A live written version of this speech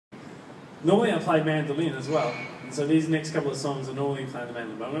Normally I play mandolin as well, and so these next couple of songs are normally playing the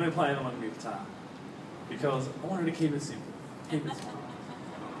mandolin, but I'm going to play them on the guitar because I wanted to keep it simple.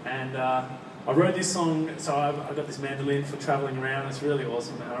 And I wrote this song, so I got this mandolin for travelling around. It's really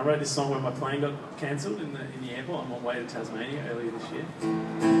awesome. And I wrote this song when my plane got cancelled in the airport on my way to Tasmania earlier this year.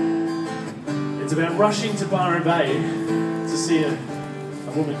 It's about rushing to Byron Bay to see a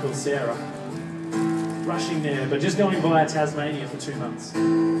woman called Sarah. Rushing there, but just going via Tasmania for 2 months.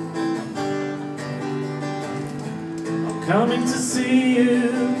 I'm coming to see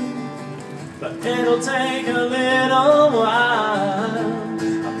you, but it'll take a little while.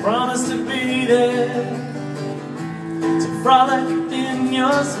 I promise to be there, to frolic in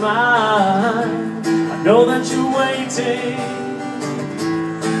your smile. I know that you're waiting,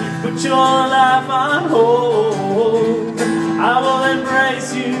 you put your life on hold. I will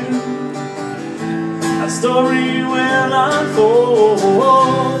embrace you, our story will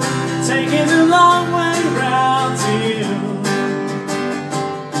unfold, taking the long way round to you.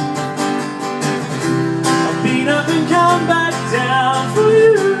 I've been up and come back down for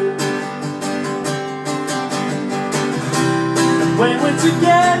you. And when we're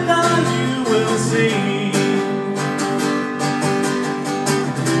together you will see,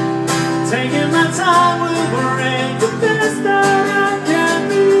 taking my time will bring the best that I can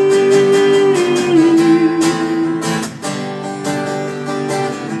be.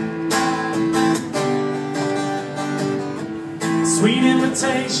 Sweet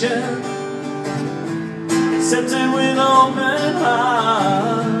invitation, accepted with open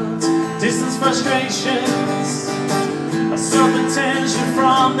heart. Distance frustrations, a self-intention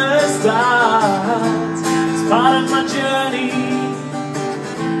from the start. It's part of my journey,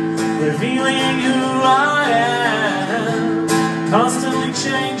 revealing who I am. Constantly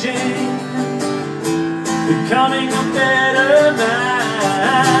changing, becoming a better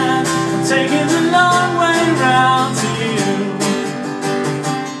man. I'm taking the long way round to you.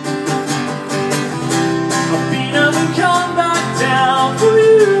 Come back down for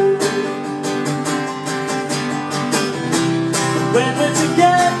you. When we're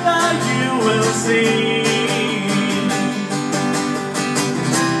together you will see,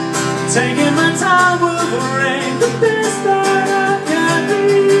 taking my time will bring the best that I can be.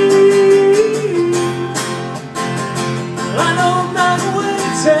 I know I'm not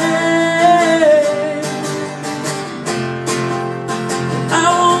waiting, I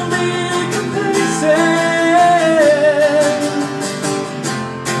won't be complacent.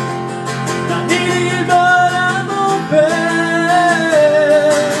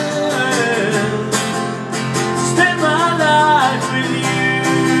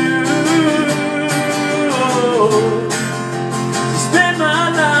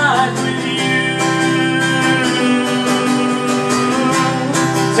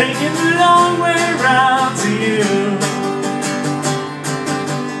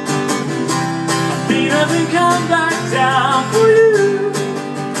 Come back down for you.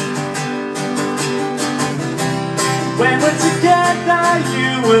 When we're together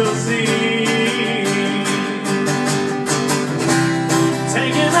you will see,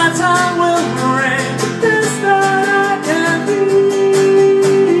 taking our time will bring the best that I can be.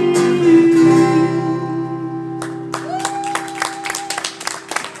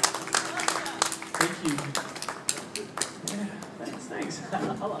 Thank you. Yeah, thanks.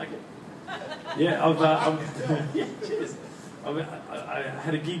 I like it. Yeah, yeah, cheers. I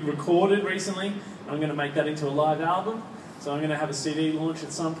had a gig recorded recently. I'm going to make that into a live album. So I'm going to have a CD launch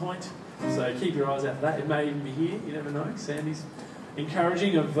at some point. So keep your eyes out for that. It may even be here. You never know. Sandy's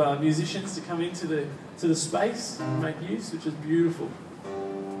encouraging of musicians to come into the space and make use, which is beautiful.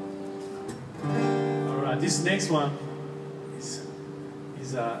 All right, this next one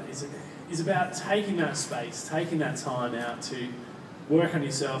is about taking that space, taking that time out to work on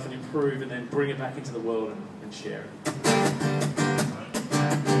yourself and improve, and then bring it back into the world and share it.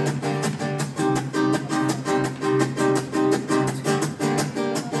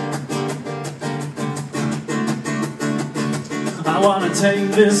 I want to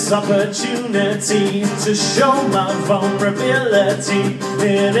take this opportunity to show my vulnerability.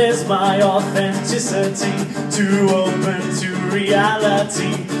 It is my authenticity to open to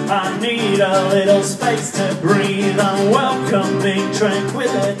reality. I need a little space to breathe. I'm welcoming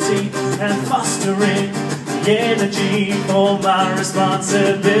tranquility and fostering the energy for my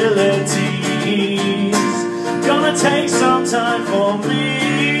responsibilities. Gonna take some time for me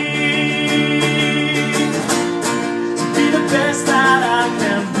to be the best that I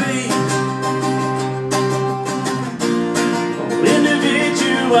can be.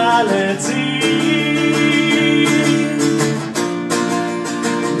 Individuality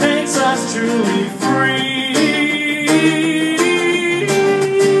makes us truly free.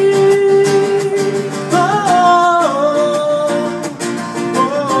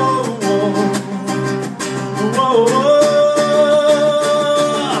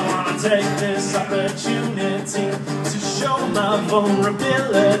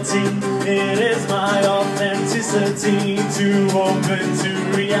 Vulnerability, it is my authenticity to open to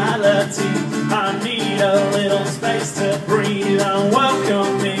reality. I need a little space to breathe. I'm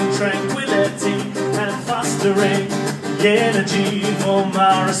welcoming tranquility and fostering the energy for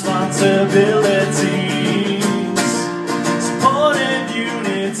my responsibilities. Supporting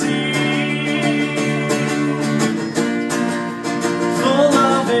unity, full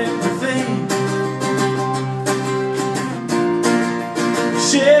of empathy,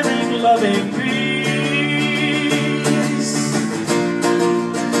 sharing loving peace,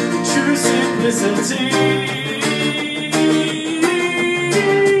 true simplicity.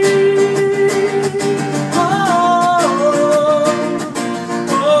 Oh, oh,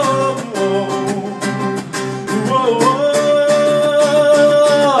 oh, oh,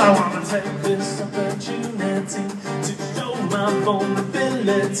 oh. I want to take this opportunity to show my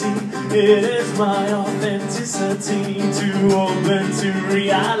vulnerability. It is my authenticity to open to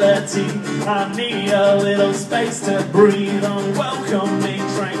reality. I need a little space to breathe on, welcoming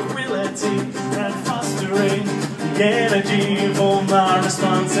tranquility and fostering the energy for my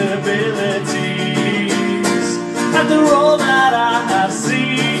responsibilities. After all that I have seen,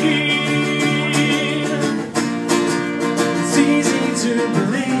 it's easy to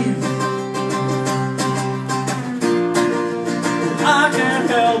believe I can't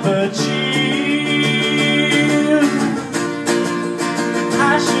help achieve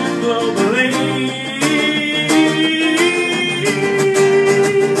passion globally.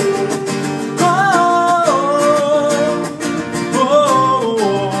 Oh, oh, oh,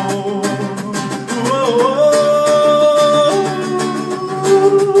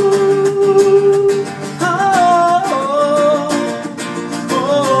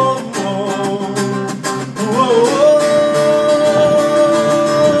 oh,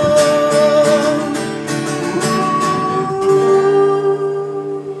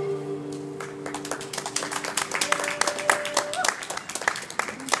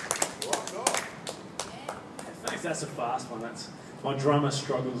 that's a fast one. That's my drummer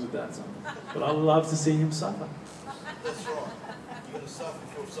struggles with that song, but I love to see him suffer. That's right. You're going to suffer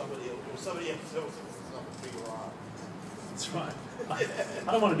for somebody else, or somebody else tells you to suffer for your art. That's right.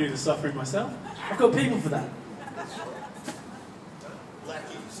 I don't want to do the suffering myself. I've got people for that. That's right.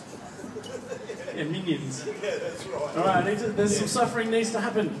 Lackeys. Yeah, minions. Yeah, that's right. All right, there's some suffering needs to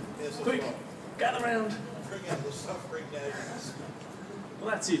happen. Yes, Quick, right. gather round. Bring out the suffering nations. Well,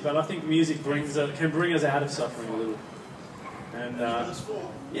 that's it. But I think music can bring us out of suffering a little. And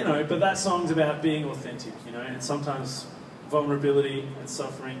you know, but that song's about being authentic, you know, and sometimes vulnerability and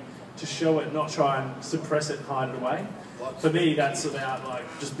suffering, to show it, not try and suppress it, hide it away. For me, that's about like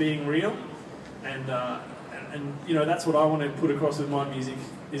just being real, and you know, that's what I want to put across with my music,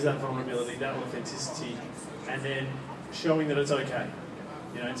 is that vulnerability, that authenticity, and then showing that it's okay,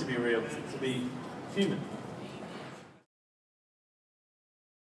 you know, to be real, to be human.